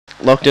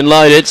Locked and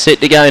loaded, set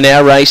to go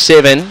now, race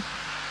 7.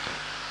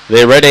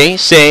 They're ready,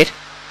 set.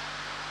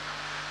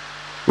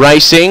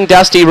 Racing,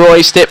 Dusty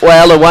Roy step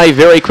well away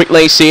very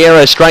quickly.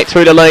 Sierra straight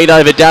through to lead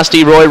over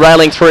Dusty Roy,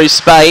 railing through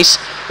space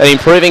and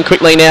improving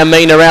quickly now.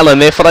 Mina Allen,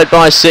 they're followed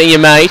by See You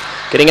Mate.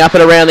 Getting up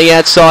and around the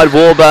outside,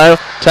 Warbo.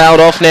 Tailed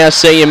off now,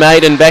 See You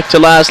Mate, and back to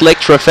last,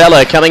 Lectra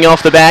Fella. Coming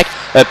off the back,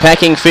 a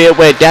packing field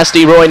where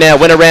Dusty Roy now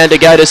went around to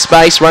go to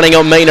space, running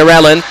on Mina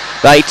Allen.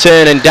 They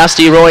turn and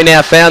Dusty Roy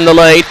now found the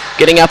lead.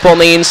 Getting up on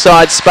the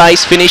inside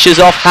space, finishes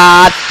off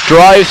hard,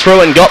 drove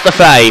through and got the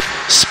fave.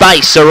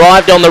 Space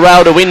arrived on the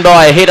rail to win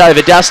by a head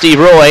over Dusty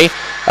Roy.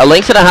 A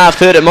length and a half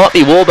third, it might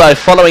be Warbo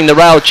following the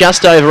rail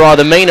just over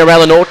either Mina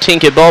Allen or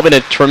Tinker Bob in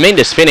a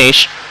tremendous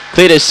finish.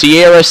 Clear to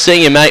Sierra,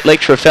 See You Mate,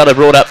 Lectra Fella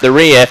brought up the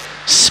rear.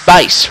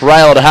 Space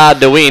railed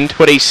hard to win,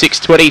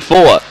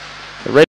 26-24.